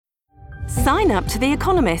Sign up to The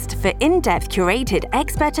Economist for in-depth curated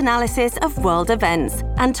expert analysis of world events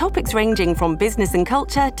and topics ranging from business and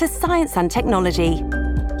culture to science and technology.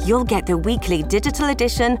 You'll get the weekly digital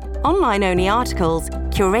edition, online-only articles,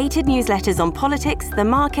 curated newsletters on politics, the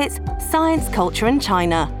markets, science, culture and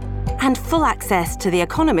China, and full access to The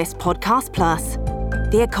Economist Podcast Plus.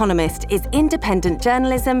 The Economist is independent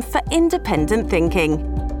journalism for independent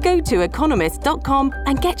thinking. Go to economist.com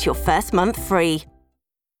and get your first month free.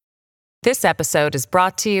 This episode is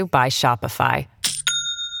brought to you by Shopify.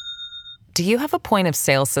 Do you have a point of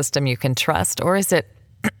sale system you can trust, or is it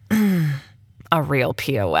a real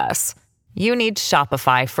POS? You need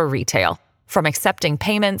Shopify for retail. From accepting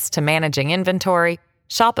payments to managing inventory,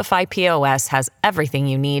 Shopify POS has everything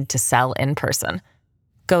you need to sell in person.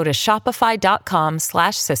 Go to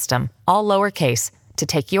shopify.com/system, all lowercase, to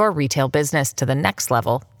take your retail business to the next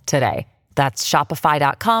level today. That's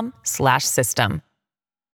shopify.com/system.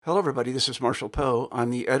 Hello, everybody. This is Marshall Poe. I'm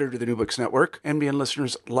the editor of the New Books Network. NBN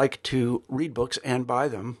listeners like to read books and buy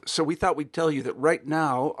them. So we thought we'd tell you that right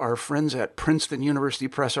now, our friends at Princeton University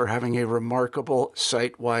Press are having a remarkable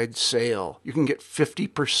site-wide sale. You can get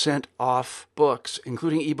 50% off books,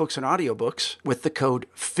 including ebooks and audiobooks, with the code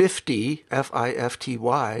 50,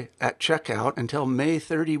 F-I-F-T-Y, at checkout until May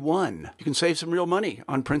 31. You can save some real money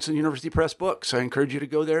on Princeton University Press books. I encourage you to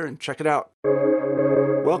go there and check it out.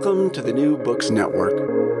 Welcome to the New Books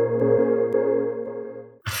Network.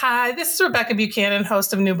 Hi, this is Rebecca Buchanan,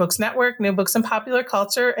 host of New Books Network, New Books and Popular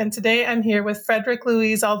Culture, and today I'm here with Frederick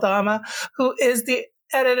Louise Aldama, who is the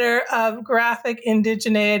editor of graphic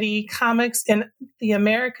indigeneity comics in the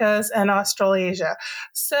Americas and Australasia.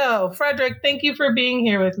 So, Frederick, thank you for being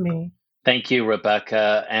here with me. Thank you,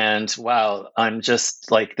 Rebecca. And wow, I'm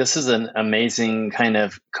just like, this is an amazing kind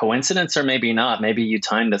of coincidence, or maybe not. Maybe you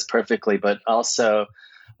timed this perfectly, but also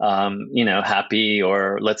happy,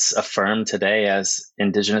 or let's affirm today as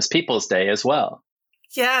Indigenous Peoples Day as well.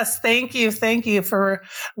 Yes, thank you. Thank you for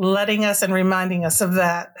letting us and reminding us of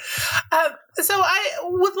that. So I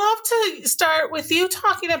would love to start with you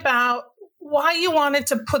talking about why you wanted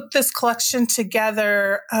to put this collection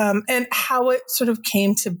together and how it sort of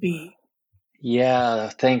came to be. Yeah,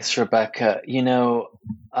 thanks, Rebecca.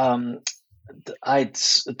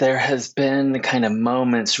 There has been kind of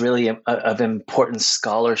moments really of important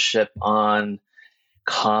scholarship on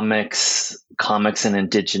comics and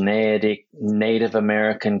indigeneity, Native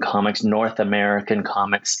American comics, North American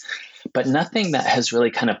comics, but nothing that has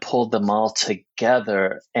really kind of pulled them all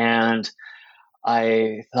together. And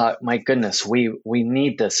I thought, my goodness, we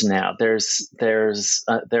need this now. There is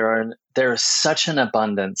such an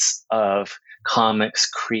abundance of comics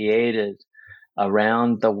created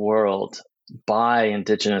around the world by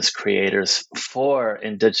Indigenous creators for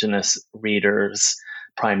Indigenous readers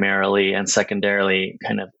primarily, and secondarily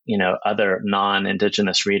kind of, other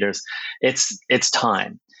non-Indigenous readers. It's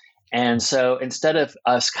time. And so instead of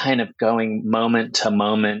us kind of going moment to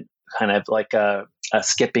moment, kind of like a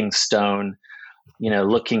skipping stone,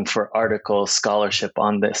 looking for articles, scholarship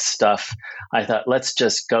on this stuff, I thought, let's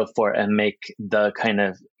just go for it and make the kind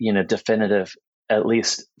of, definitive, at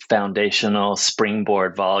least foundational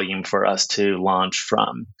springboard volume for us to launch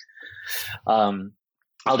from. I'll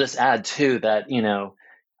just add too that,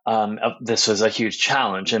 this was a huge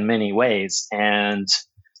challenge in many ways. And,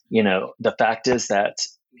 the fact is that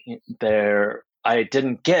I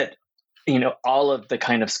didn't get, all of the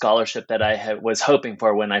kind of scholarship that I was hoping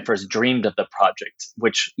for when I first dreamed of the project,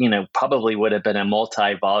 which, probably would have been a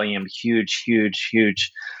multi-volume, huge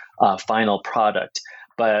final product.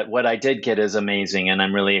 But what I did get is amazing, and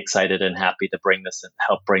I'm really excited and happy to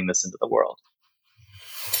help bring this into the world.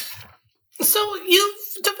 So you've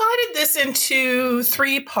divided this into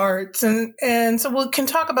 3 parts, and so we can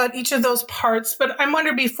talk about each of those parts. But I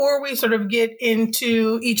wonder, before we sort of get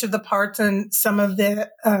into each of the parts and some of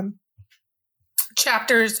the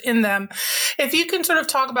chapters in them, if you can sort of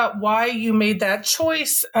talk about why you made that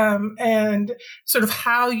choice and sort of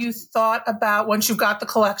how you thought about, once you got the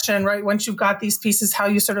collection, right, once you've got these pieces, how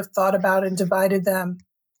you sort of thought about and divided them.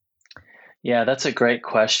 Yeah, that's a great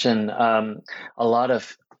question. A lot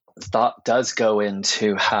of thought does go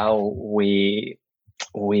into how we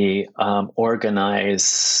organize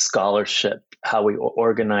scholarship, how we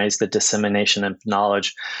organize the dissemination of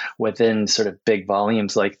knowledge within sort of big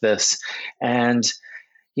volumes like this. And,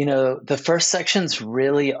 the first section's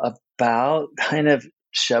really about kind of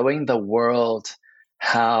showing the world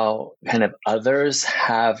how kind of others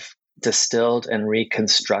have distilled and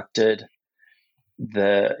reconstructed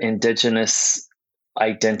the Indigenous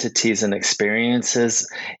identities and experiences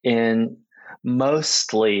in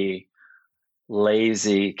mostly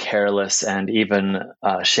lazy, careless, and even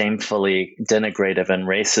shamefully denigrative and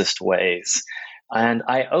racist ways. And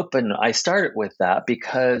I started with that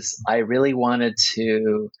because I really wanted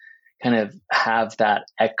to kind of have that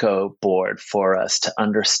echo board for us to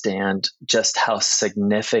understand just how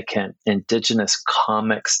significant Indigenous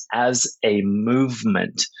comics as a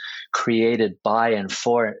movement created by and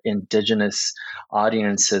for Indigenous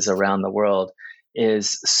audiences around the world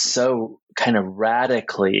is so kind of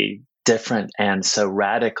radically different and so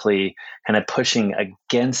radically kind of pushing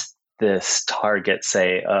against this target,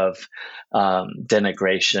 say, of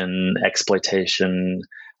denigration, exploitation,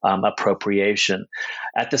 appropriation.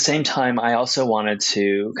 At the same time, I also wanted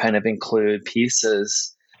to kind of include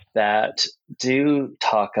pieces that do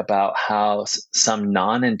talk about how some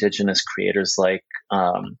non-Indigenous creators like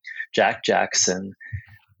Jack Jackson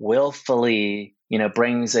willfully,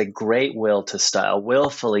 brings a great will to style,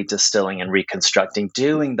 willfully distilling and reconstructing,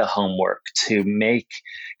 doing the homework to make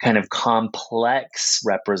kind of complex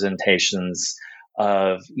representations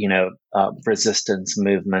of, resistance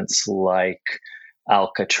movements like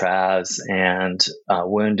Alcatraz and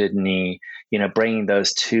Wounded Knee, bringing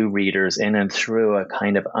those two readers in and through a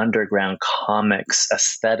kind of underground comics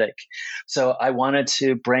aesthetic. So I wanted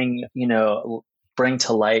to bring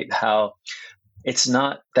to light how it's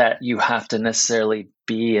not that you have to necessarily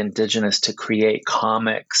be Indigenous to create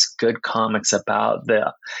comics, good comics about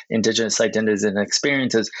the Indigenous identities and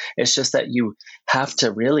experiences. It's just that you have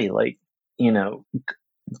to really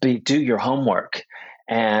do your homework.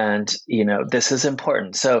 And, this is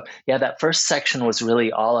important. So yeah, that first section was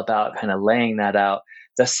really all about kind of laying that out.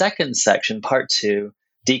 The second section, part 2,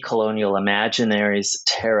 Decolonial Imaginaries,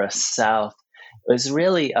 Terra South, was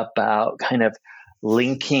really about kind of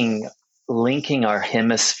linking our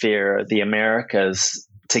hemisphere, the Americas,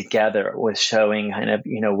 together with showing kind of,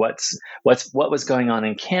 what was going on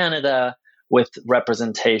in Canada with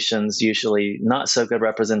representations, usually not so good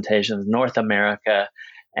representations, North America,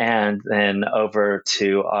 and then over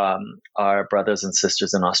to our brothers and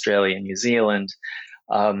sisters in Australia and New Zealand.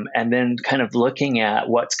 And then kind of looking at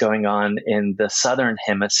what's going on in the southern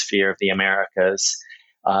hemisphere of the Americas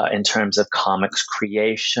in terms of comics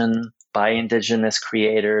creation by Indigenous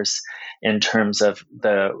creators, in terms of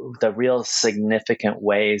the real significant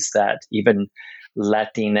ways that even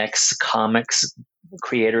Latinx comics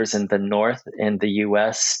creators in the North in the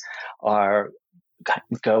US are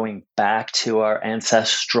going back to our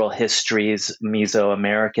ancestral histories,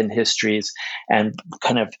 Mesoamerican histories, and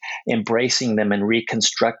kind of embracing them and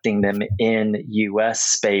reconstructing them in US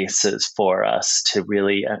spaces for us to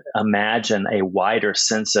really imagine a wider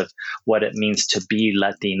sense of what it means to be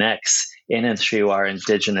Latinx in and through our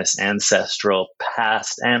Indigenous ancestral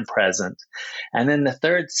past and present. And then the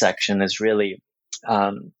third section is really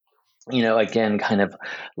again, kind of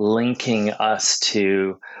linking us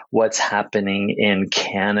to what's happening in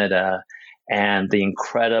Canada and the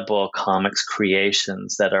incredible comics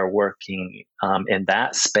creations that are working in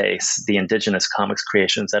that space, the Indigenous comics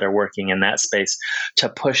creations that are working in that space to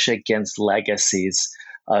push against legacies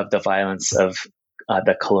of the violence of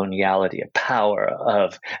the coloniality of power,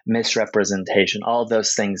 of misrepresentation, all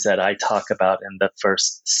those things that I talk about in the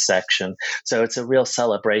first section. So it's a real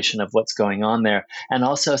celebration of what's going on there, and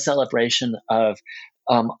also a celebration of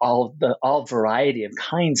all variety of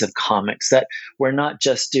kinds of comics, that we're not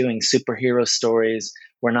just doing superhero stories.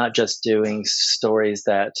 We're not just doing stories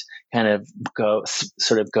that kind of go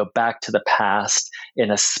back to the past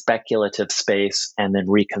in a speculative space and then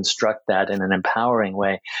reconstruct that in an empowering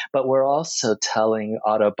way. But we're also telling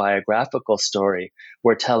autobiographical story.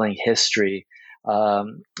 We're telling history.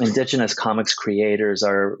 Indigenous comics creators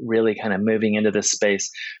are really kind of moving into this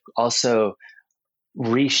space, also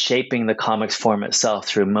reshaping the comics form itself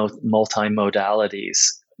through multimodalities,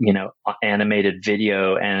 animated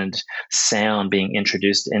video and sound being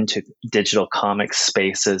introduced into digital comics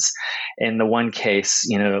spaces. In the one case,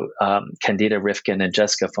 Candida Rifkin and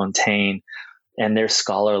Jessica Fontaine and their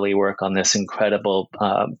scholarly work on this incredible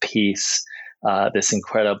piece, this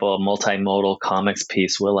incredible multimodal comics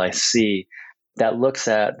piece, Will I See, that looks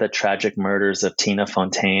at the tragic murders of Tina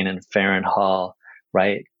Fontaine and Farron Hall,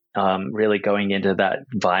 right? Really going into that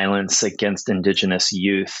violence against Indigenous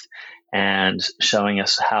youth and showing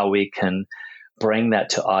us how we can bring that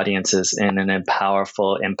to audiences in an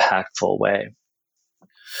powerful, impactful way.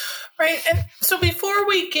 Right. And so before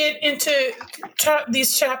we get into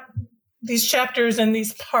these chapters and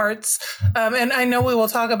these parts, and I know we will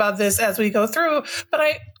talk about this as we go through, but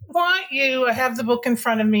I have the book in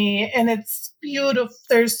front of me, and it's beautiful.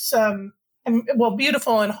 There's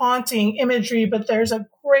beautiful and haunting imagery, but there's a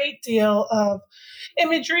great deal of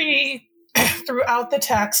imagery throughout the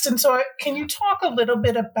text. And so can you talk a little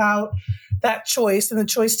bit about that choice and the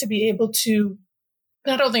choice to be able to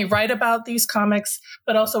not only write about these comics,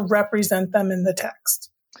 but also represent them in the text?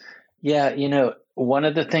 Yeah, one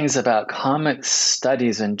of the things about comics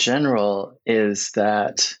studies in general is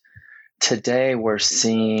that today we're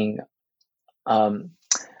seeing the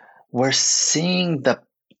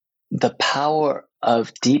power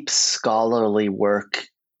of deep scholarly work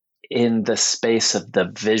in the space of the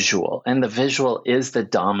visual. And the visual is the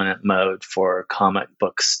dominant mode for comic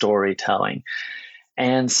book storytelling.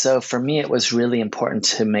 And so for me, it was really important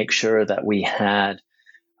to make sure that we had,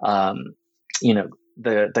 the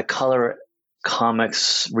color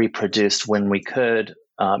comics reproduced when we could,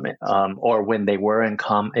 or when they were in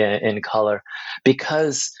color,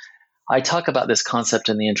 because I talk about this concept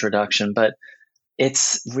in the introduction, but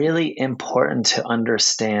it's really important to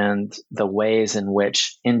understand the ways in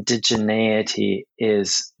which indigeneity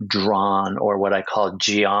is drawn, or what I call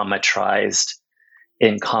geometrized,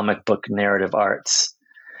 in comic book narrative arts.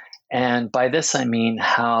 And by this, I mean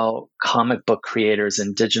how comic book creators,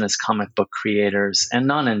 indigenous comic book creators, and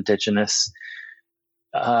non-indigenous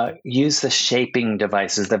use the shaping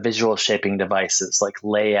devices, the visual shaping devices like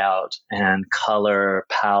layout and color,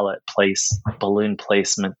 palette, balloon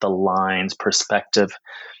placement, the lines, perspective,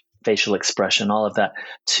 facial expression, all of that,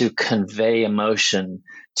 to convey emotion,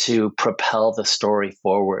 to propel the story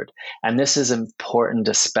forward. And this is important,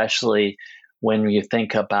 especially when you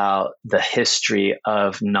think about the history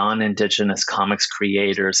of non-indigenous comics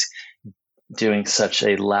creators doing such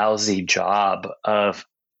a lousy job of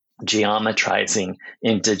geometrizing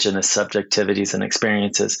indigenous subjectivities and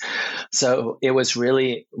experiences. So it was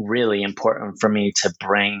really, really important for me to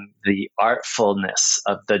bring the artfulness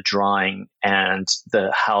of the drawing and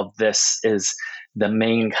how this is the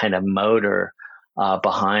main kind of motor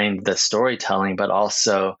behind the storytelling, but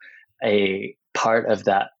also a part of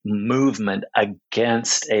that movement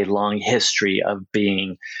against a long history of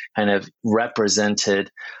being kind of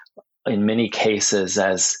represented in many cases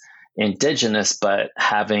as indigenous, but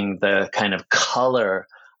having the kind of color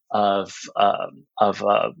of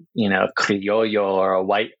criollo, or a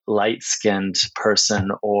white light-skinned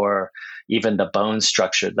person, or even the bone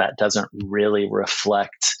structure that doesn't really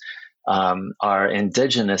reflect our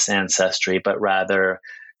indigenous ancestry, but rather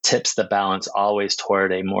tips the balance always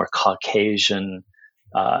toward a more Caucasian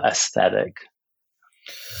aesthetic.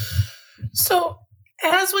 So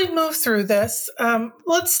as we move through this,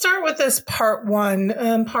 let's start with this part one,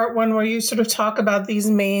 where you sort of talk about these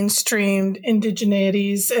mainstreamed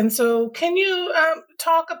indigeneities. And so can you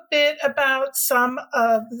talk a bit about some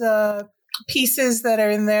of the pieces that are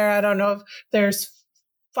in there? I don't know if there's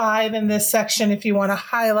 5 in this section, if you want to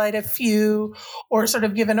highlight a few or sort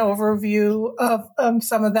of give an overview of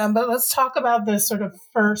some of them. But let's talk about this sort of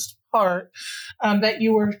first part that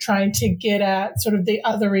you were trying to get at, sort of the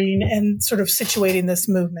othering and sort of situating this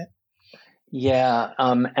movement. Yeah.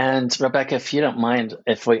 And Rebecca, if you don't mind,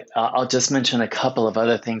 I'll just mention a couple of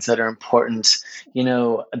other things that are important.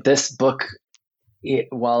 This book,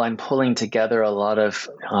 while I'm pulling together a lot of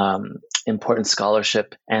important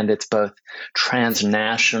scholarship, and it's both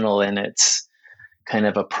transnational in its kind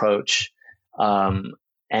of approach, and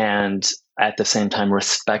at the same time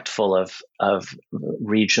respectful of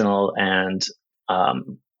regional and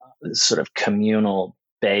sort of communal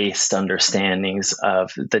based understandings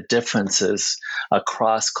of the differences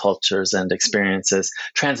across cultures and experiences.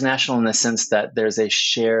 Transnational in the sense that there's a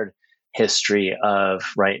shared history of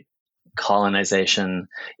colonization,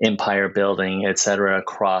 empire building, et cetera,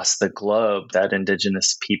 across the globe that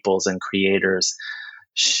indigenous peoples and creators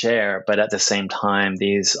share. But at the same time,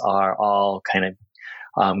 these are all kind of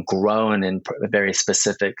grown in very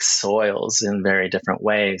specific soils in very different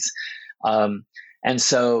ways.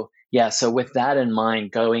 So with that in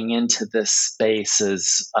mind, going into the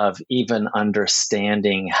spaces of even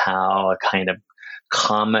understanding how a kind of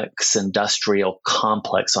comics industrial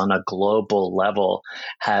complex on a global level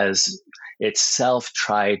has itself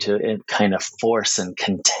tried to kind of force and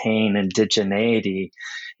contain indigeneity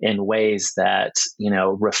in ways that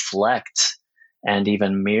reflect and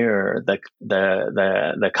even mirror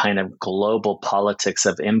the kind of global politics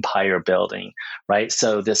of empire building, right?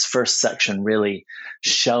 So this first section really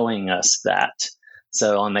showing us that.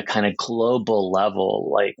 So on the kind of global level,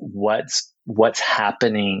 like what's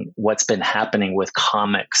happening, what's been happening with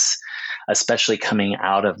comics, especially coming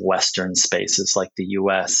out of Western spaces like the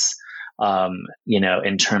US,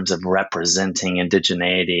 in terms of representing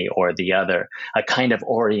indigeneity or the other, a kind of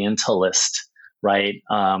Orientalist, right,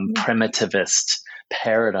 primitivist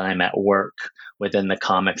paradigm at work within the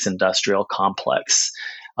comics industrial complex.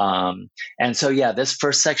 And so, yeah, this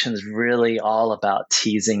first section is really all about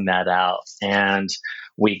teasing that out. And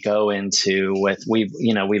we go into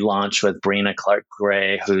we launch with Brina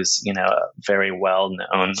Clark-Gray, who's, a very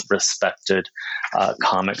well-known, respected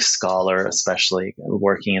comics scholar, especially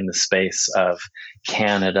working in the space of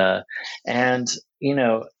Canada. And,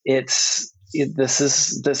 this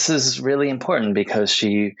is really important because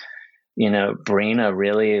she, Brina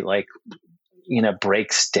really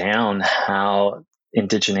breaks down how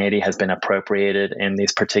indigeneity has been appropriated in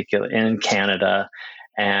Canada,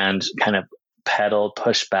 and kind of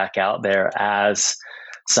pushed back out there as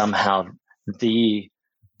somehow the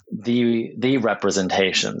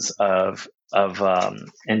representations of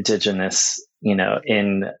indigenous,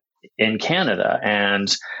 in Canada,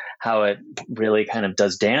 and how it really kind of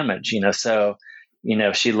does damage, So,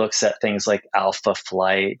 she looks at things like alpha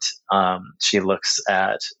flight. She looks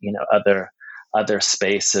at, other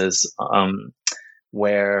spaces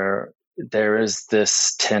where there is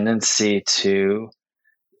this tendency to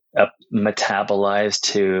metabolize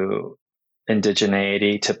to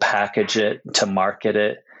indigeneity, to package it, to market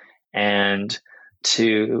it, and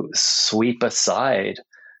to sweep aside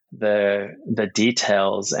the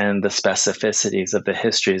details and the specificities of the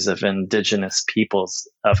histories of Indigenous peoples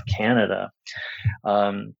of Canada.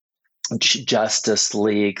 Justice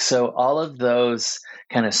League. So all of those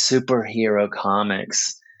kind of superhero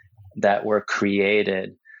comics that were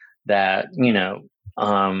created that,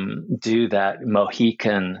 do that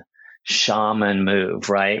Mohican shaman move,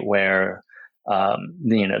 right? Where,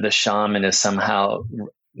 the shaman is somehow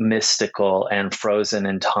mystical and frozen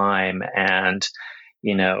in time, and,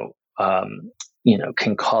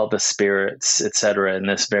 can call the spirits, etc., in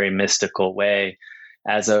this very mystical way,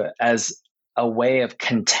 as a way of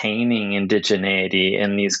containing indigeneity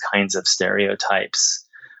in these kinds of stereotypes,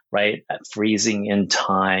 right? Freezing in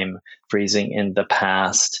time, freezing in the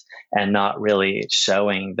past, and not really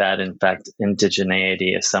showing that, in fact,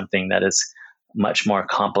 indigeneity is something that is much more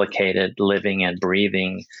complicated, living and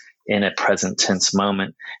breathing in a present tense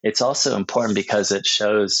moment. It's also important because it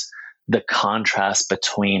shows the contrast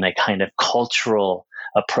between a kind of cultural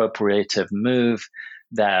appropriative move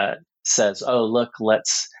that says, oh, look,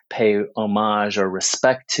 let's pay homage or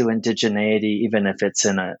respect to indigeneity, even if it's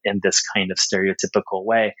in this kind of stereotypical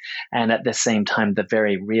way. And at the same time, the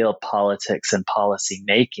very real politics and policy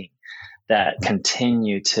making that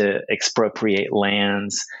continue to expropriate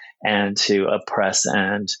lands and to oppress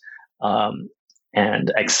and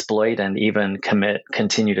exploit, and even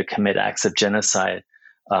continue to commit acts of genocide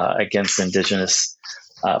against Indigenous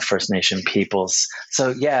First Nation peoples.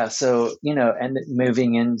 So, and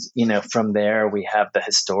moving in, from there, we have the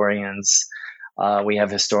historians. We have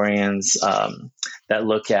historians that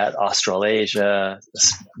look at Australasia,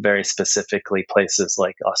 very specifically places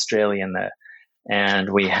like Australia and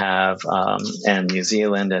we have and New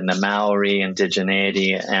Zealand, and the Maori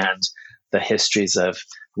indigeneity, and the histories of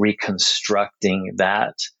reconstructing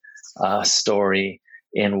that story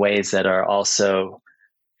in ways that are also,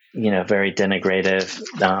 very denigrative,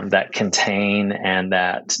 that contain and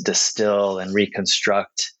that distill and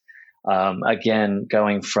reconstruct. Again,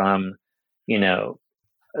 going from,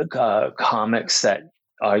 comics that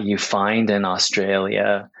you find in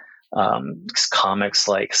Australia, comics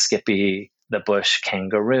like Skippy the Bush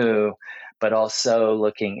Kangaroo, but also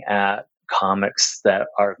looking at comics that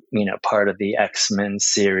are, part of the X-Men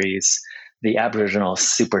series, the Aboriginal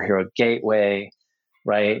Superhero Gateway,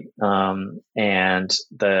 right? And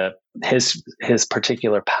his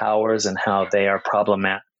particular powers and how they are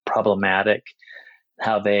problematic,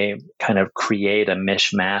 how they kind of create a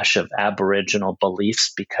mishmash of Aboriginal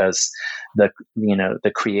beliefs, because the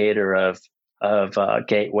creator of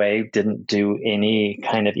Gateway didn't do any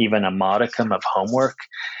kind of even a modicum of homework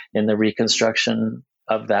in the reconstruction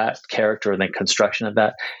of that character and the construction of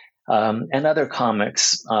that. And other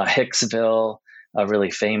comics, Hicksville, a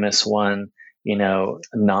really famous one,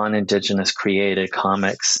 non-Indigenous created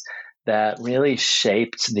comics that really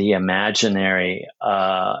shaped the imaginary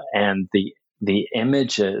and the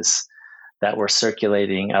images that were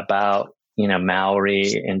circulating about,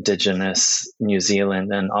 Maori, Indigenous, New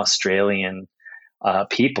Zealand, and Australian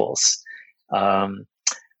peoples.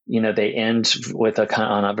 They end with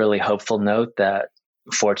on a really hopeful note that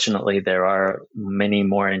fortunately there are many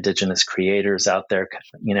more Indigenous creators out there,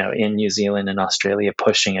 in New Zealand and Australia,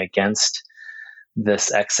 pushing against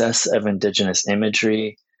this excess of Indigenous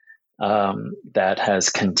imagery that has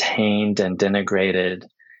contained and denigrated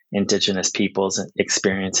Indigenous peoples'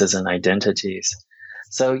 experiences and identities.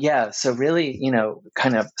 So really,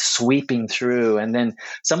 kind of sweeping through. And then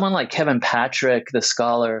someone like Kevin Patrick, the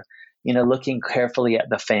scholar, looking carefully at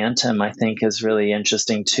the phantom, I think, is really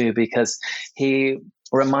interesting too, because he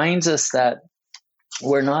reminds us that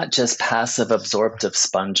we're not just passive absorptive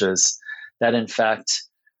sponges, that in fact,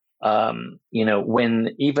 when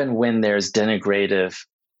there's denigrative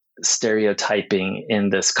stereotyping in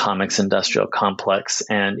this comics industrial complex,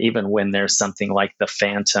 and even when there's something like the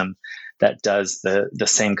phantom that does the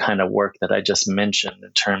same kind of work that I just mentioned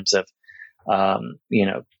in terms of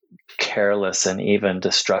careless and even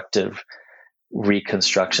destructive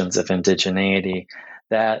reconstructions of indigeneity,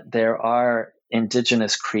 that there are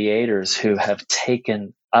indigenous creators who have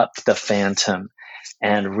taken up the phantom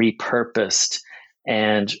and repurposed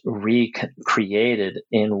and recreated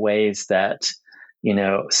in ways that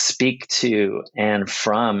speak to and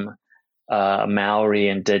from Maori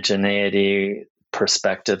indigeneity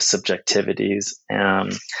perspective subjectivities,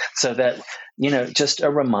 so that just a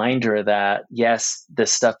reminder that yes,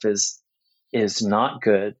 this stuff is not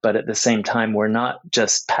good, but at the same time we're not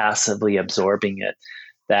just passively absorbing it,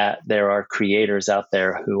 that there are creators out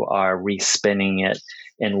there who are respinning it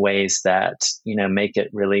in ways that make it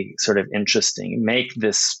really sort of interesting, make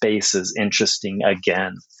this spaces interesting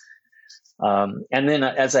again. And then,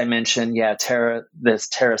 as I mentioned, this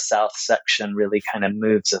Terra South section really kind of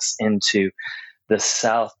moves us into the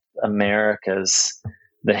South Americas,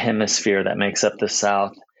 the hemisphere that makes up the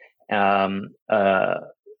South of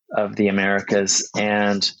the Americas,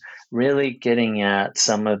 and really getting at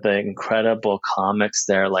some of the incredible comics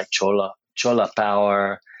there, like Chola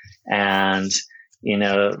Power and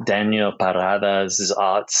Daniel Parada's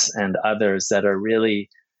Arts and others that are really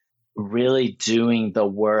doing the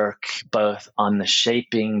work both on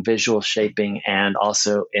the visual shaping, and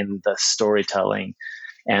also in the storytelling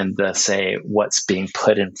and what's being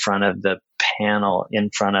put in front of the panel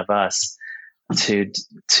in front of us to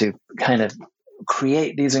kind of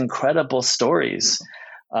create these incredible stories.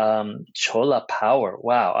 Chola Power.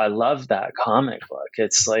 Wow. I love that comic book.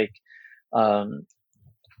 It's like,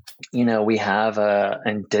 we have a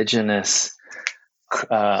indigenous,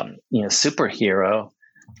 superhero,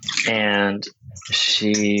 and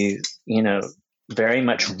she, very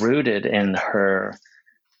much rooted in her,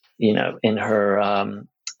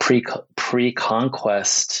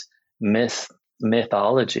 pre-conquest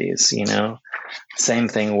mythologies, Same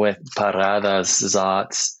thing with Parada's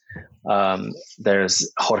Zats.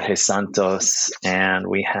 There's Jorge Santos, and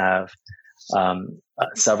we have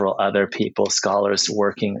several other scholars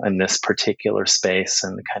working in this particular space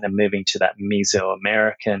and kind of moving to that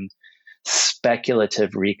Mesoamerican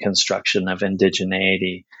speculative reconstruction of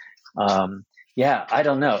indigeneity. I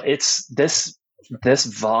don't know. It's this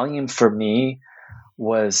volume for me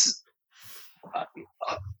was,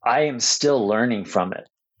 I am still learning from it.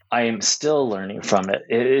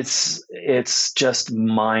 It's just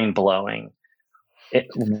mind blowing.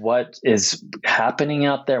 What is happening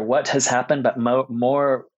out there, what has happened, but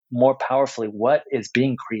more powerfully, what is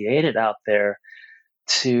being created out there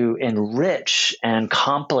to enrich and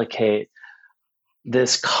complicate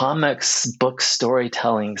this comics book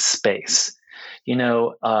storytelling space.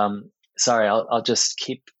 Sorry, I'll just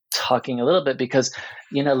keep talking a little bit, because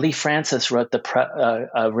Lee Francis wrote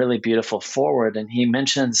a really beautiful foreword, and he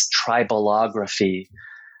mentions tribalography,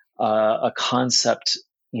 a concept,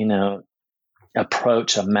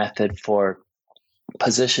 approach, a method for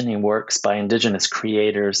positioning works by indigenous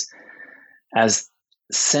creators as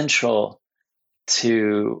central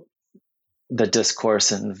to the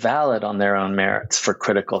discourse and valid on their own merits for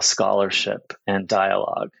critical scholarship and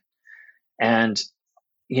dialogue. And,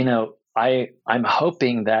 I'm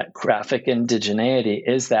hoping that graphic indigeneity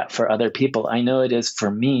is that for other people. I know it is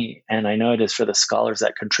for me, and I know it is for the scholars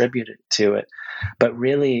that contributed to it, but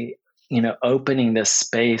really, opening this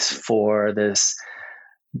space for this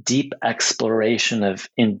deep exploration of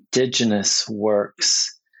indigenous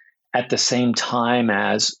works at the same time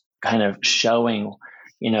as kind of showing,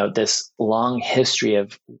 this long history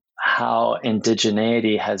of how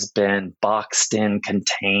indigeneity has been boxed in,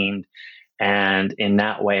 contained, and in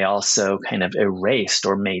that way also kind of erased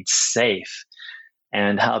or made safe,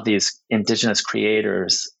 and how these indigenous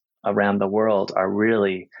creators around the world are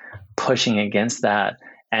really pushing against that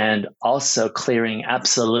and also clearing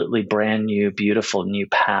absolutely brand new, beautiful new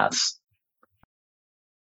paths.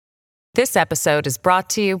 This episode is brought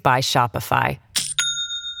to you by Shopify.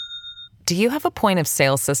 Do you have a point of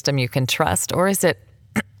sale system you can trust, or is it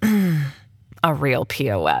a real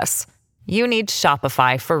POS? You need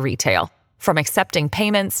Shopify for retail. From accepting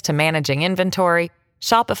payments to managing inventory,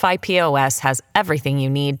 Shopify POS has everything you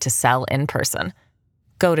need to sell in person.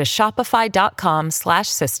 Go to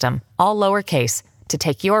shopify.com/system, all lowercase, to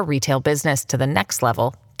take your retail business to the next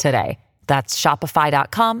level today. That's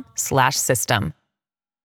shopify.com/system.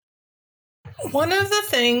 One of the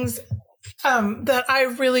things that I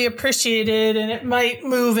really appreciated, and it might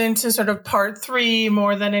move into sort of part 3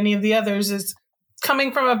 more than any of the others, is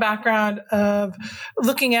coming from a background of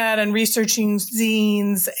looking at and researching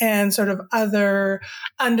zines and sort of other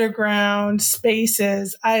underground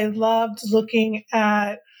spaces. I loved looking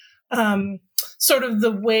at sort of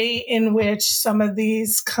the way in which some of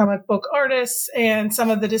these comic book artists and some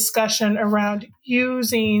of the discussion around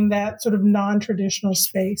using that sort of non-traditional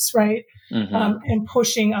space, right? And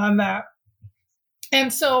pushing on that.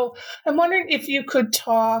 And so I'm wondering if you could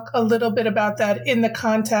talk a little bit about that in the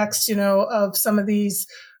context, of some of these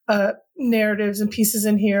narratives and pieces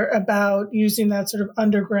in here about using that sort of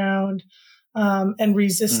underground and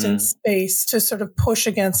resistance space to sort of push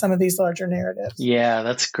against some of these larger narratives. Yeah,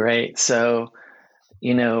 that's great. So,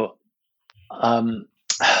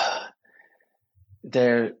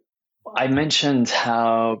 I mentioned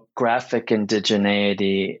how graphic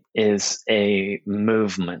indigeneity is a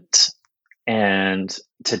movement. And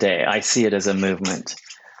today I see it as a movement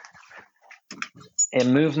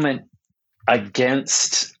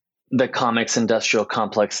against the comics industrial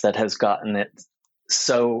complex that has gotten it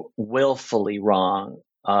so willfully wrong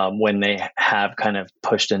when they have kind of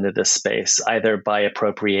pushed into this space, either by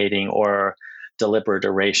appropriating or deliberate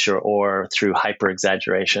erasure or through hyper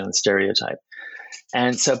exaggeration and stereotype.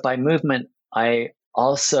 And so by movement, I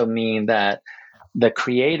also mean that the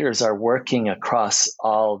creators are working across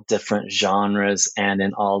all different genres and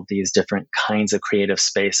in all these different kinds of creative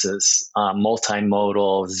spaces,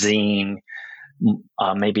 multimodal, zine,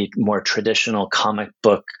 maybe more traditional comic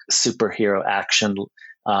book, superhero action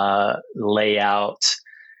layout,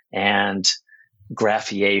 and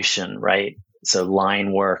graphiation, right? So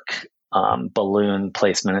line work, balloon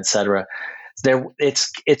placement, etc.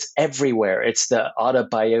 It's everywhere. It's the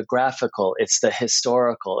autobiographical. It's the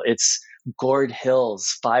historical. It's Gord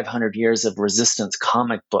Hill's 500 Years of Resistance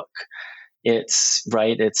comic book. It's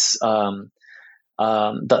right. It's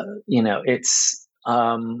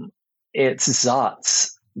it's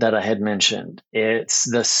Zots that I had mentioned. It's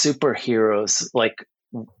the superheroes like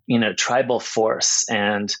Tribal Force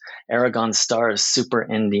and Aragon Star's Super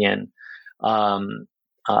Indian.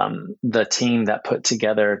 The team that put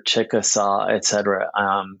together Chickasaw, etc.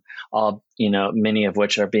 All many of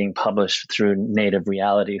which are being published through Native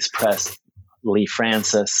Realities Press, Lee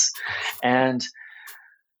Francis, and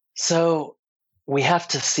so we have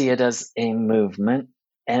to see it as a movement,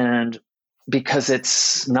 and because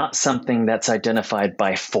it's not something that's identified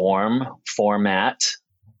by format,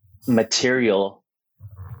 material,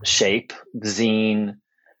 shape, zine,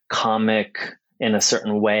 comic in a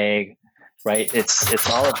certain way. Right, it's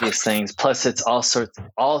all of these things. Plus, it's all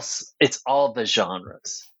the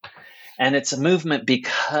genres, and it's a movement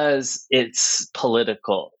because it's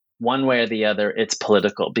political. One way or the other, it's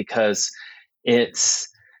political because it's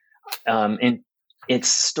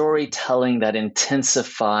storytelling that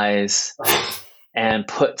intensifies and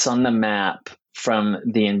puts on the map from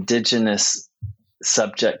the indigenous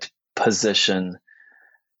subject position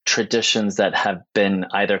traditions that have been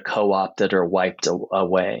either co-opted or wiped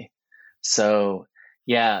away. So,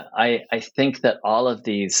 yeah, I think that all of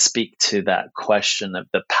these speak to that question of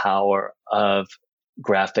the power of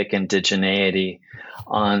graphic indigeneity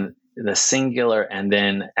on the singular and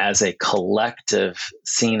then as a collective,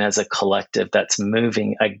 seen as a collective that's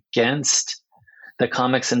moving against the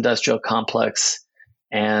comics industrial complex,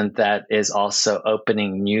 and that is also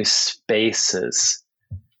opening new spaces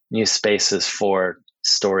for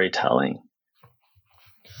storytelling.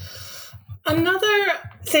 Another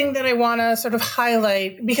thing that I want to sort of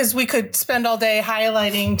highlight, because we could spend all day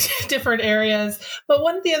highlighting different areas, but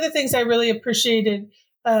one of the other things I really appreciated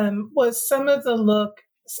was some of the looks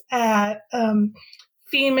at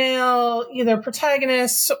female either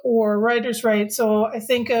protagonists or writers, right? So I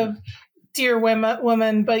think of Dear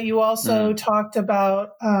Woman, but you also talked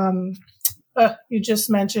about, you just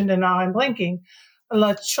mentioned, and now I'm blanking,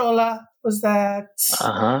 La Chola, was that?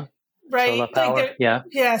 Right. Chola power. Yeah.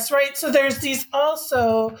 Yes. Right. So there's these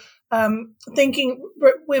also thinking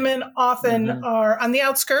women often are on the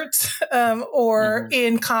outskirts or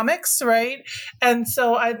in comics. Right. And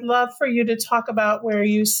so I'd love for you to talk about where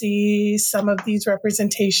you see some of these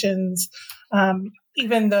representations,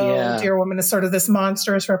 even though Dear Woman is sort of this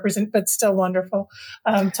monstrous but still wonderful,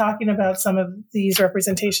 talking about some of these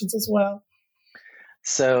representations as well.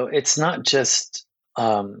 So it's not just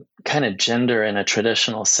kind of gender in a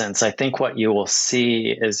traditional sense. I think what you will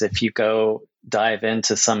see is if you go dive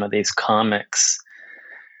into some of these comics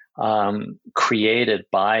created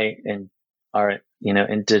by our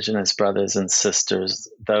indigenous brothers and sisters,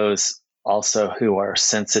 those also who are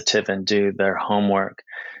sensitive and do their homework,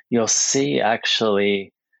 you'll see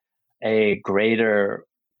actually a greater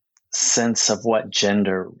sense of what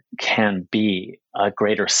gender can be, a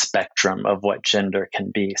greater spectrum of what gender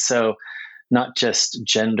can be. So not just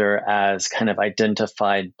gender as kind of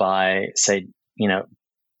identified by, say,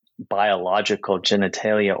 biological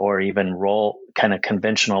genitalia or even kind of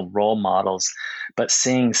conventional role models, but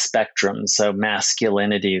seeing spectrums, so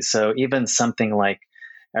masculinity. So even something like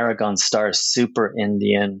Aragon Starr's Super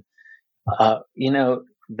Indian,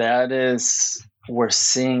 that is, we're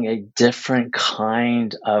seeing a different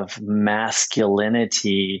kind of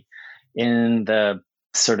masculinity in the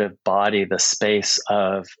sort of body, the space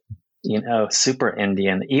of, Super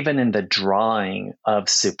Indian, even in the drawing of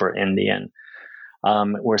Super Indian.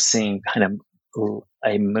 We're seeing kind of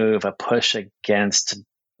a move, a push against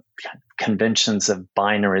conventions of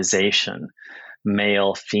binarization,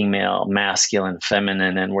 male, female, masculine,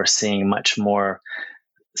 feminine, and we're seeing much more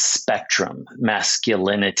spectrum,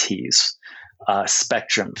 masculinities,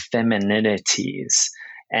 spectrum, femininities,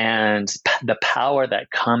 and the power that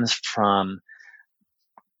comes from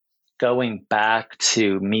going back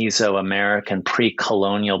to Mesoamerican,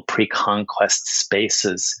 pre-colonial, pre-conquest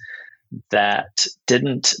spaces that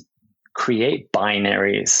didn't create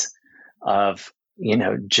binaries of,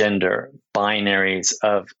 gender, binaries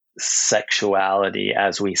of sexuality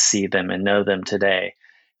as we see them and know them today,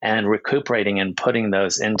 and recuperating and putting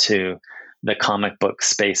those into the comic book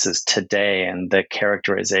spaces today, and the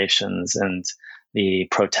characterizations and the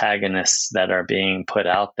protagonists that are being put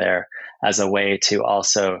out there as a way to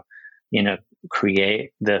also,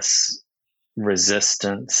 create this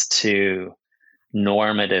resistance to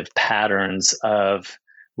normative patterns of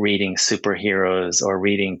reading superheroes or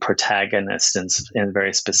reading protagonists in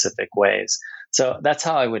very specific ways. So that's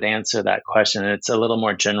how I would answer that question. It's a little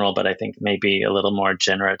more general, but I think maybe a little more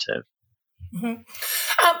generative. Mm-hmm.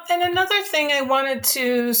 And another thing I wanted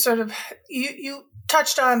to sort of, you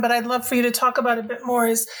touched on, but I'd love for you to talk about a bit more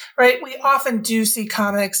is, right, we often do see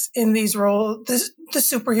comics in these roles, the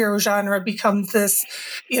superhero genre becomes this,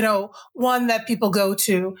 one that people go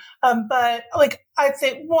to. But like, I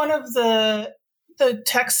think one of the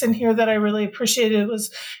texts in here that I really appreciated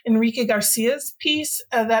was Enrique Garcia's piece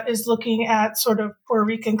that is looking at sort of Puerto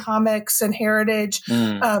Rican comics and heritage.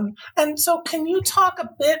 And so can you talk a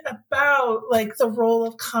bit about like the role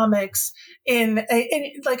of comics in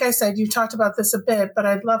like I said, you talked about this a bit, but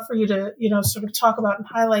I'd love for you to, sort of talk about and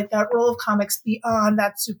highlight that role of comics beyond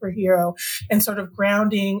that superhero and sort of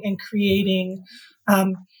grounding and creating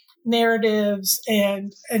narratives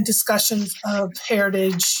and discussions of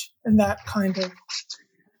heritage and that kind of.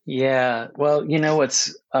 Yeah, well,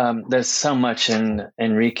 what's there's so much in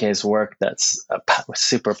Enrique's work that's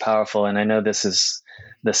super powerful, and I know this is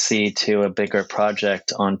the seed to a bigger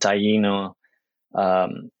project on Taíno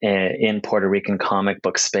in Puerto Rican comic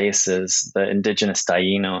book spaces, the indigenous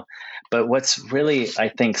Taíno. But what's really, I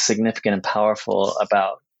think, significant and powerful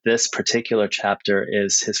about this particular chapter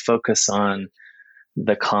is his focus on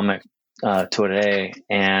the comic Touré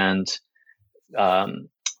and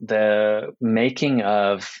the making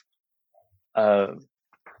of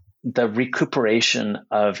the recuperation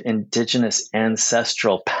of indigenous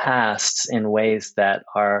ancestral pasts in ways that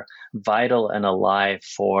are vital and alive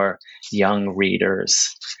for young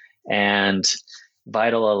readers, and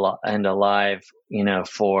vital and alive,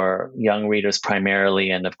 for young readers primarily,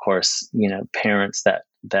 and of course, parents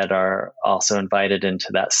that are also invited into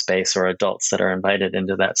that space, or adults that are invited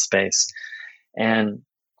into that space, and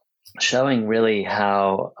showing really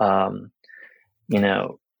how,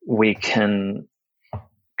 we can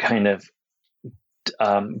kind of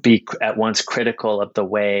be at once critical of the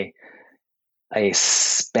way a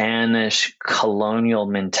Spanish colonial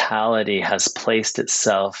mentality has placed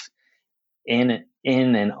itself in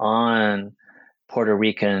and on Puerto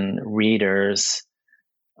Rican readers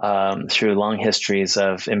through long histories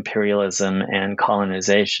of imperialism and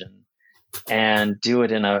colonization, and do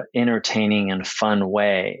it in an entertaining and fun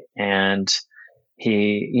way. And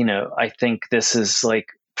he, I think this is like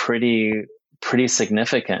pretty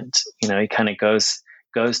significant. He kind of goes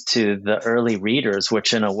to the early readers,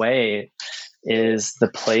 which in a way is the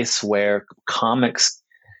place where comics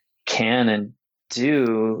can and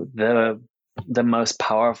do the most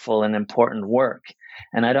powerful and important work.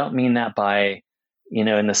 And I don't mean that by,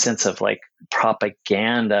 in the sense of like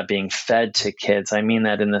propaganda being fed to kids. I mean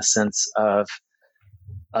that in the sense of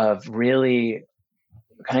really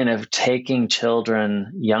kind of taking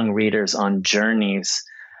children, young readers on journeys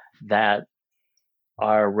that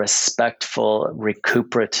are respectful,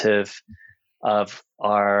 recuperative of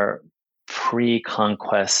our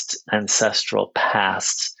pre-conquest ancestral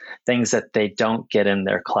past, things that they don't get in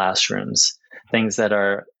their classrooms, things that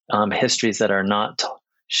are histories that are not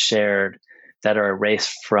shared, that are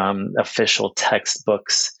erased from official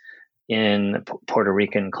textbooks in Puerto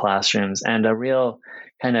Rican classrooms, and a real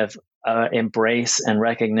kind of embrace and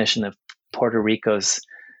recognition of Puerto Rico's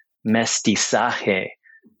mestizaje,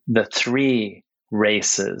 the three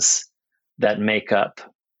races that make up,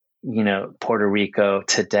 Puerto Rico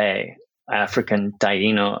today: African,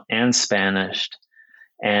 Taino, and Spanish.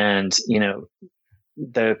 And,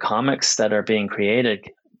 the comics that are being created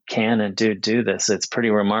can and do this. It's pretty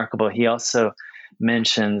remarkable. He also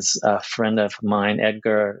mentions a friend of mine,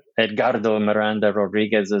 Edgardo Miranda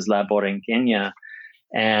Rodriguez's La Borinqueña.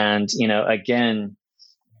 And, again,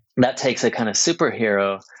 that takes a kind of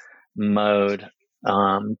superhero mode.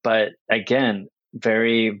 But again,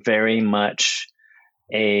 very, very much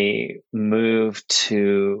a move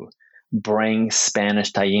to bring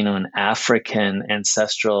Spanish, Taino, and African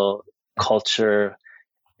ancestral culture,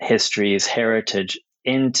 histories, heritage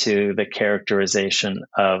into the characterization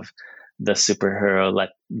of the superhero,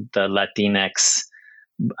 the Latinx,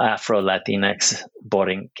 Afro-Latinx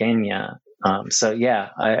Borinqueña. So yeah,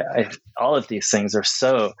 I all of these things are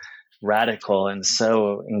so radical and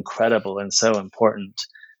so incredible and so important.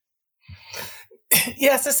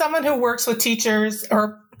 Yes, as someone who works with teachers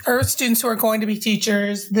or students who are going to be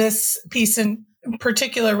teachers, this piece in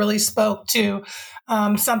particular really spoke to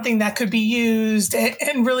something that could be used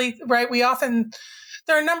and really, right,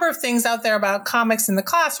 there are a number of things out there about comics in the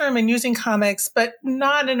classroom and using comics, but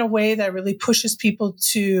not in a way that really pushes people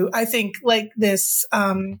to, I think, like this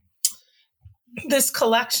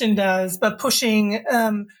collection does, but pushing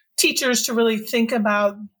teachers to really think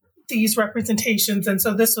about these representations. And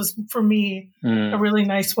so this was, for me, a really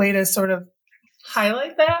nice way to sort of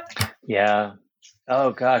highlight that. Yeah.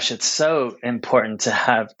 Oh gosh, it's so important to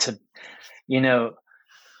have to,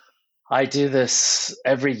 I do this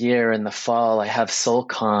every year in the fall. I have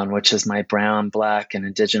SoulCon, which is my brown, black, and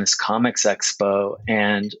indigenous comics expo.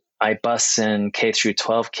 And I bus in K through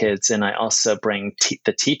 12 kids, and I also bring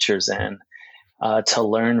the teachers in to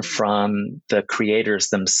learn from the creators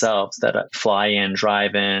themselves that fly in,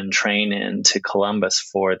 drive in, train in to Columbus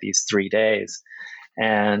for these 3 days.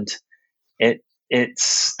 And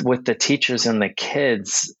it's with the teachers and the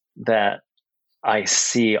kids that I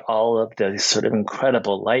see all of these sort of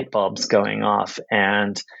incredible light bulbs going off.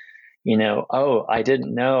 And, I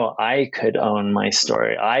didn't know I could own my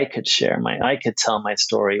story. I could I could tell my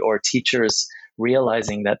story. Or teachers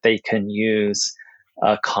realizing that they can use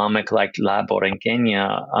a comic like La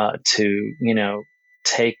Borinqueña to,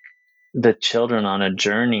 take the children on a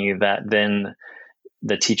journey that then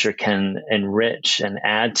the teacher can enrich and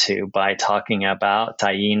add to by talking about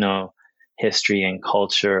Taino history and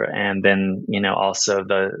culture, and then also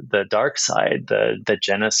the dark side, the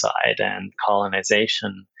genocide and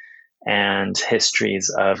colonization, and histories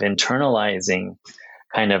of internalizing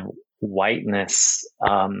kind of whiteness,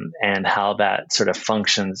 and how that sort of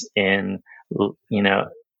functions in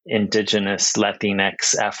indigenous,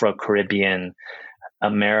 Latinx, Afro-Caribbean,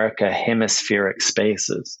 America hemispheric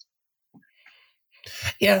spaces.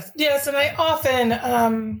 Yes. And I often,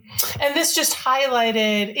 and this just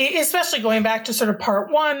highlighted, especially going back to sort of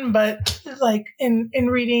part one, but like in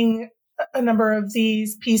reading a number of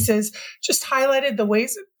these pieces, just highlighted the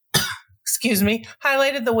ways,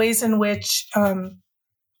 highlighted the ways in which,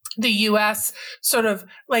 the U.S. sort of,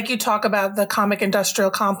 like you talk about the comic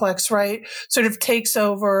industrial complex, right, sort of takes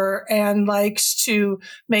over and likes to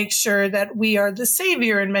make sure that we are the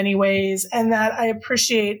savior in many ways. And that I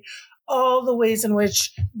appreciate all the ways in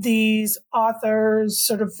which these authors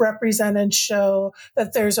sort of represent and show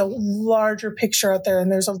that there's a larger picture out there,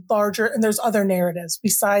 and there's other narratives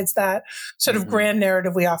besides that sort of grand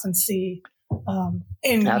narrative we often see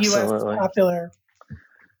in Absolutely. U.S. popular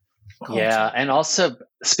culture. Yeah. And also,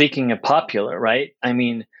 speaking of popular, right? I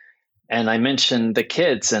mean, and I mentioned the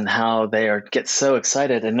kids and how they get so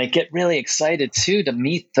excited, and they get really excited too to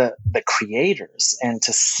meet the creators and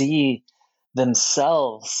to see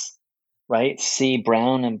themselves, right? See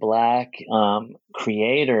brown and black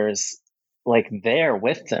creators like there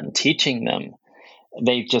with them, teaching them.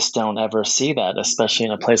 They just don't ever see that, especially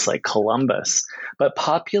in a place like Columbus. But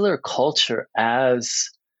popular culture as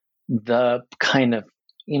the kind of,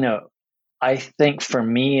 I think for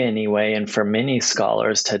me anyway, and for many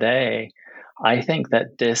scholars today, I think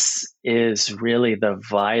that this is really the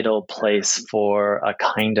vital place for a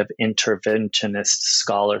kind of interventionist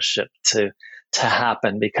scholarship to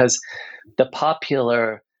happen, because the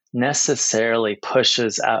popular necessarily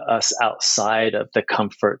pushes us outside of the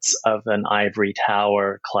comforts of an ivory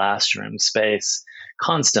tower classroom space.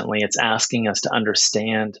 Constantly, it's asking us to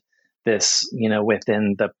understand this,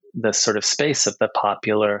 within the sort of space of the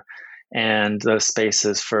popular, and those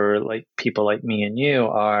spaces for like people like me and you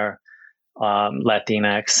are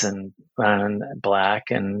Latinx and Black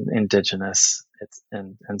and Indigenous,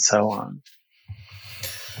 and so on.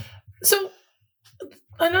 So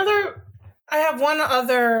I have one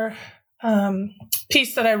other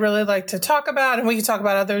piece that I really like to talk about, and we can talk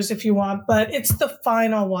about others if you want, but it's the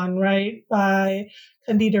final one, right, by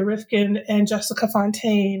Candida Rifkin and Jessica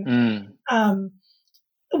Fontaine,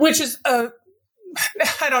 which is I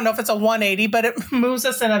don't know if it's a 180, but it moves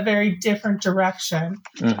us in a very different direction.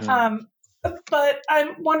 But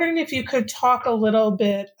I'm wondering if you could talk a little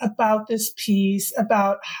bit about this piece,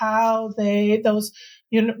 about how they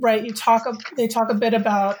talk a bit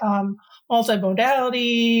about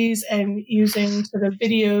multimodalities and using sort of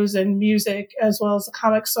videos and music as well as the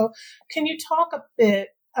comics. So can you talk a bit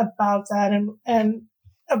about that and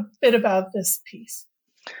a bit about this piece?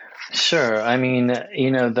 Sure. I mean,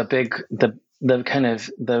 the kind of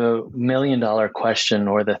the $1 million question,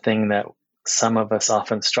 or the thing that some of us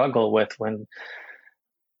often struggle with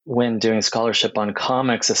when doing scholarship on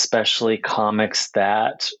comics, especially comics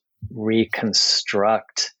that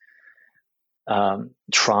reconstruct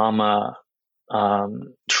trauma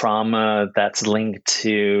that's linked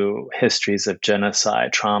to histories of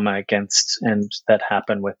genocide, trauma against and that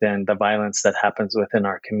happen within the violence that happens within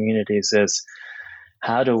our communities, is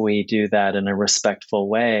how do we do that in a respectful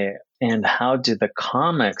way? And how do the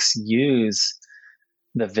comics use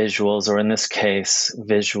the visuals, or in this case,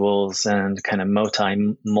 visuals and kind of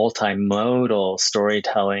multimodal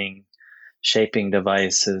storytelling shaping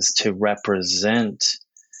devices to represent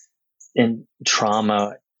in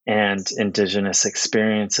trauma and Indigenous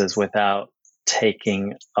experiences without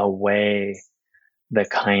taking away the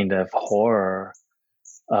kind of horror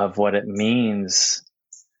of what it means,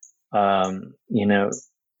 to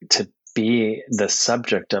be the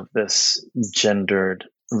subject of this gendered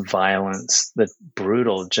violence, the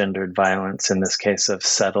brutal gendered violence, in this case of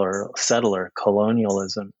settler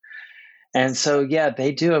colonialism. And so, yeah,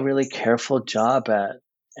 they do a really careful job at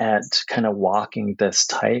kind of walking this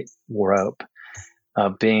tightrope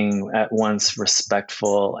of being at once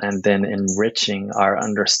respectful and then enriching our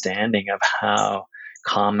understanding of how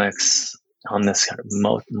comics on this kind of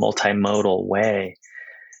multimodal way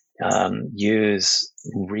use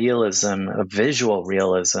realism, visual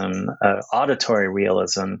realism, auditory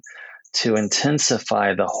realism to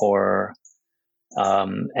intensify the horror,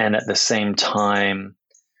 and at the same time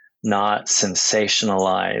not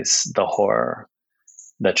sensationalize the horror,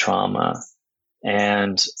 the trauma.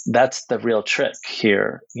 And that's the real trick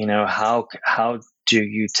here. How do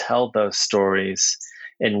you tell those stories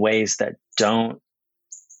in ways that don't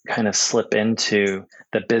kind of slip into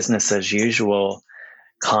the business as usual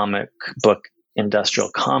comic book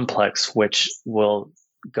industrial complex, which will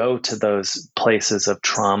go to those places of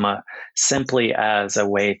trauma simply as a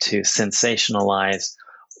way to sensationalize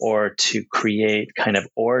or to create kind of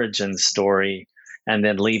origin story and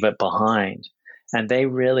then leave it behind. And they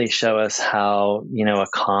really show us how,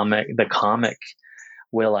 the comic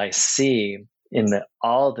will I see in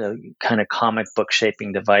all the kind of comic book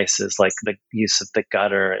shaping devices, like the use of the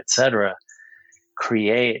gutter, etc.,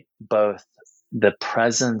 create both the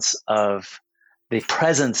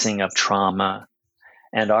presencing of trauma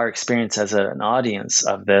and our experience as an audience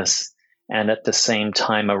of this, and at the same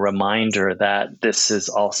time a reminder that this is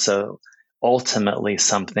also ultimately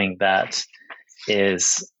something that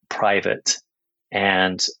is private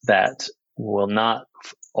and that will not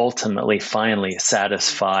ultimately finally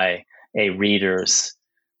satisfy a reader's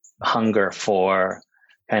hunger for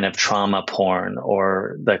kind of trauma porn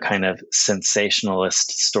or the kind of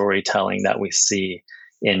sensationalist storytelling that we see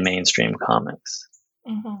in mainstream comics.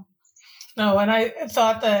 Mm-hmm. No, and I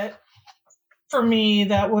thought that for me,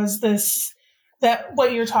 that was that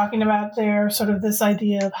what you're talking about there, sort of this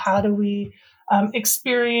idea of how do we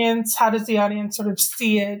experience, how does the audience sort of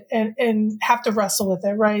see it and have to wrestle with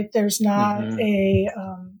it, right? There's not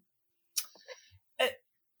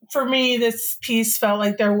for me, this piece felt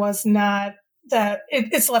like there was not that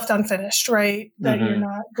it's left unfinished, right? That you're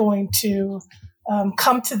not going to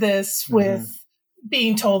come to this with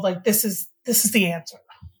being told like this is the answer,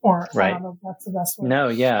 or right. I don't know if that's the best way. No,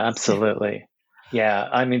 yeah, absolutely. Yeah,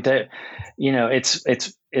 I mean that,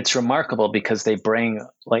 it's remarkable because they bring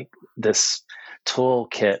like this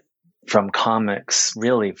toolkit from comics,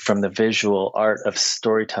 really from the visual art of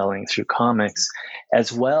storytelling through comics,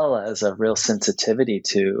 as well as a real sensitivity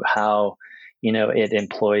to how it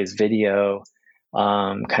employs video,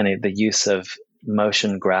 kind of the use of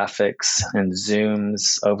motion graphics and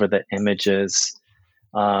zooms over the images,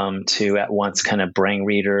 to at once kind of bring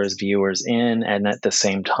readers, viewers in, and at the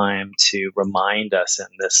same time to remind us in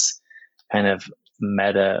this kind of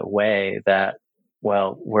meta way that,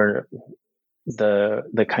 well, we're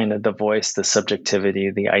the kind of the voice, the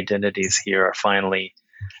subjectivity, the identities here are finally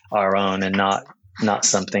our own, and not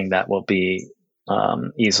something that will be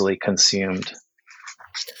easily consumed.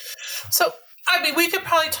 So, I mean, we could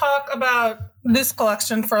probably talk about this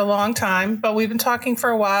collection for a long time, but we've been talking for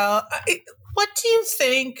a while. What do you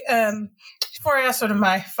think, before I ask sort of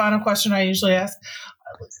my final question I usually ask,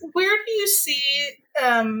 where do you see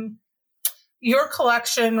your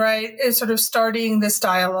collection, right, is sort of starting this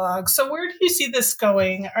dialogue? So where do you see this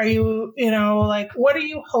going? Are you, what are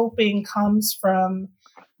you hoping comes from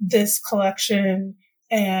this collection?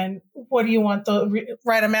 And what do you want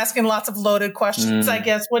right? I'm asking lots of loaded questions, I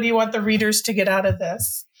guess. What do you want the readers to get out of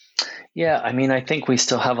this? Yeah, I mean, I think we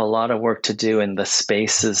still have a lot of work to do in the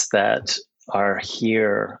spaces that are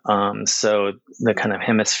here. So the kind of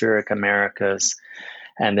hemispheric Americas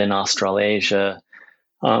and then Australasia.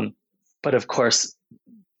 But of course,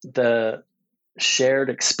 the shared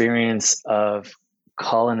experience of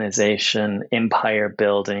colonization, empire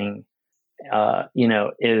building,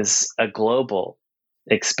 is a global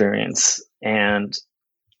experience. And,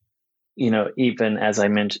 even as I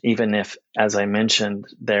mentioned,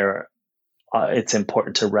 there, it's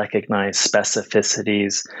important to recognize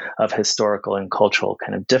specificities of historical and cultural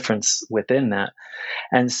kind of difference within that.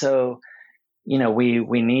 And so,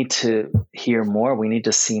 we need to hear more. We need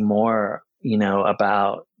to see more,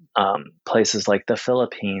 about places like the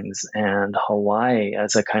Philippines and Hawaii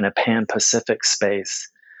as a kind of pan-Pacific space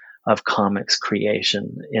of comics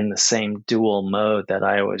creation in the same dual mode that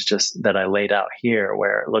I laid out here,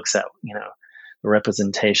 where it looks at, the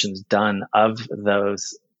representations done of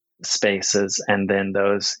those spaces, and then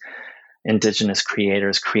those indigenous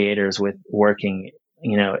creators with working,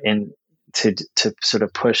 in to sort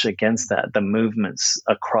of push against that, the movements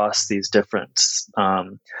across these different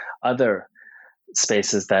other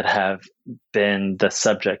spaces that have been the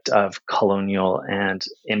subject of colonial and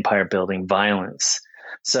empire building violence.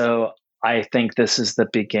 So I think this is the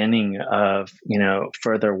beginning of,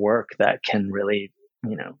 further work that can really,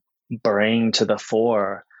 bring to the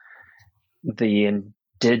fore the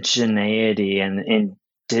indigeneity and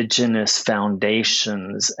indigenous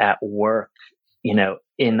foundations at work,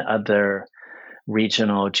 in other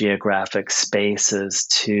regional geographic spaces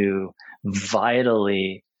to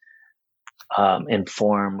vitally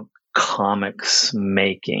inform comics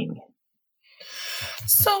making.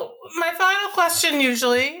 So my final question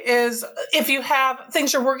usually is, if you have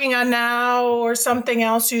things you're working on now or something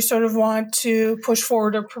else you sort of want to push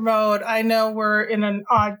forward or promote. I know we're in an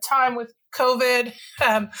odd time with COVID,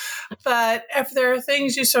 but if there are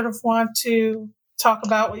things you sort of want to talk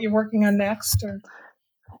about what you're working on next, or...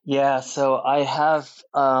 Yeah, so I have,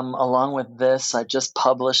 along with this, I just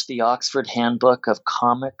published the Oxford Handbook of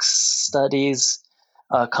Comic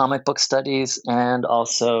Book Studies, and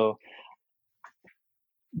also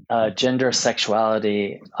Gender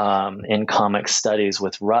Sexuality in Comic Studies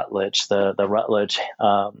with Routledge, the Routledge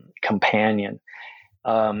companion.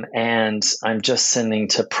 And I'm just sending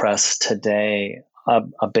to press today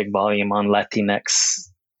a big volume on Latinx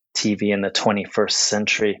TV in the 21st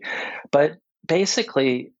century. But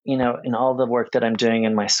basically, in all the work that I'm doing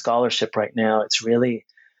in my scholarship right now, it's really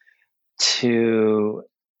to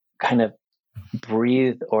kind of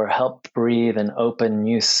help breathe and open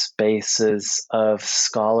new spaces of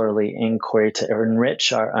scholarly inquiry to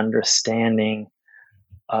enrich our understanding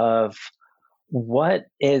of what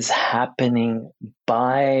is happening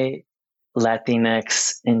by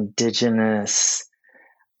Latinx, Indigenous,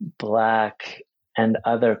 Black, and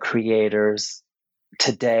other creators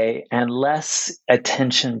today, and less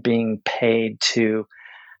attention being paid to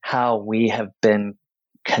how we have been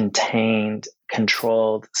contained,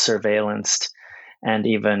 controlled, surveillanced, and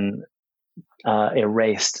even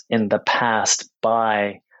erased in the past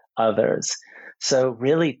by others. So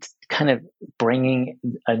really kind of bringing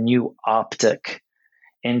a new optic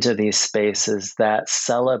into these spaces that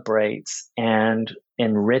celebrates and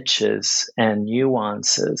enriches and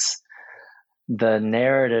nuances the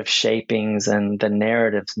narrative shapings and the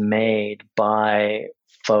narratives made by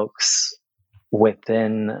folks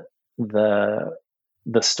within the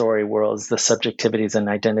story worlds, the subjectivities and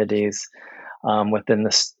identities within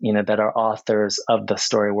this, that are authors of the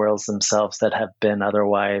story worlds themselves that have been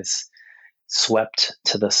otherwise swept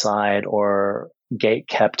to the side or gate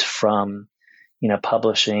kept from,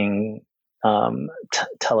 publishing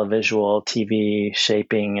televisual, TV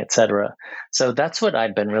shaping, etc. So that's what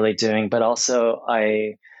I've been really doing. But also,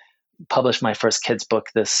 I published my first kids book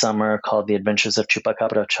this summer called The Adventures of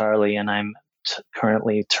Chupacabra Charlie, and I'm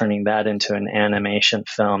currently turning that into an animation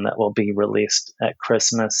film that will be released at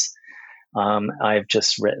Christmas. I've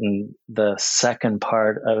just written the second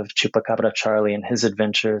part of Chupacabra Charlie and his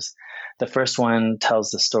adventures. The first one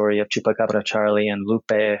tells the story of Chupacabra Charlie and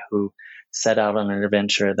Lupe, who set out on an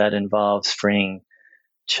adventure that involves freeing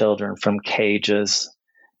children from cages.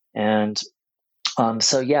 And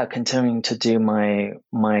continuing to do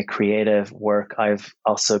my creative work. I've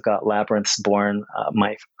also got Labyrinths Born,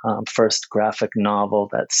 my first graphic novel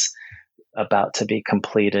that's about to be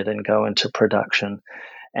completed and go into production.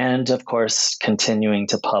 And of course, continuing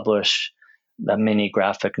to publish the mini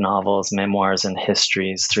graphic novels, memoirs, and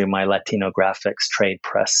histories through my Latino Graphics trade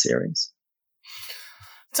press series.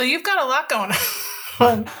 So you've got a lot going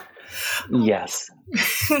on. Yes.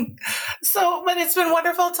 But it's been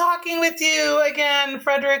wonderful talking with you again,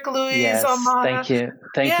 Frederick Louise Yes, Almada. thank you.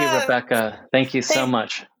 Thank you, Rebecca. Thank you so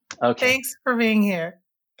much. Okay. Thanks for being here.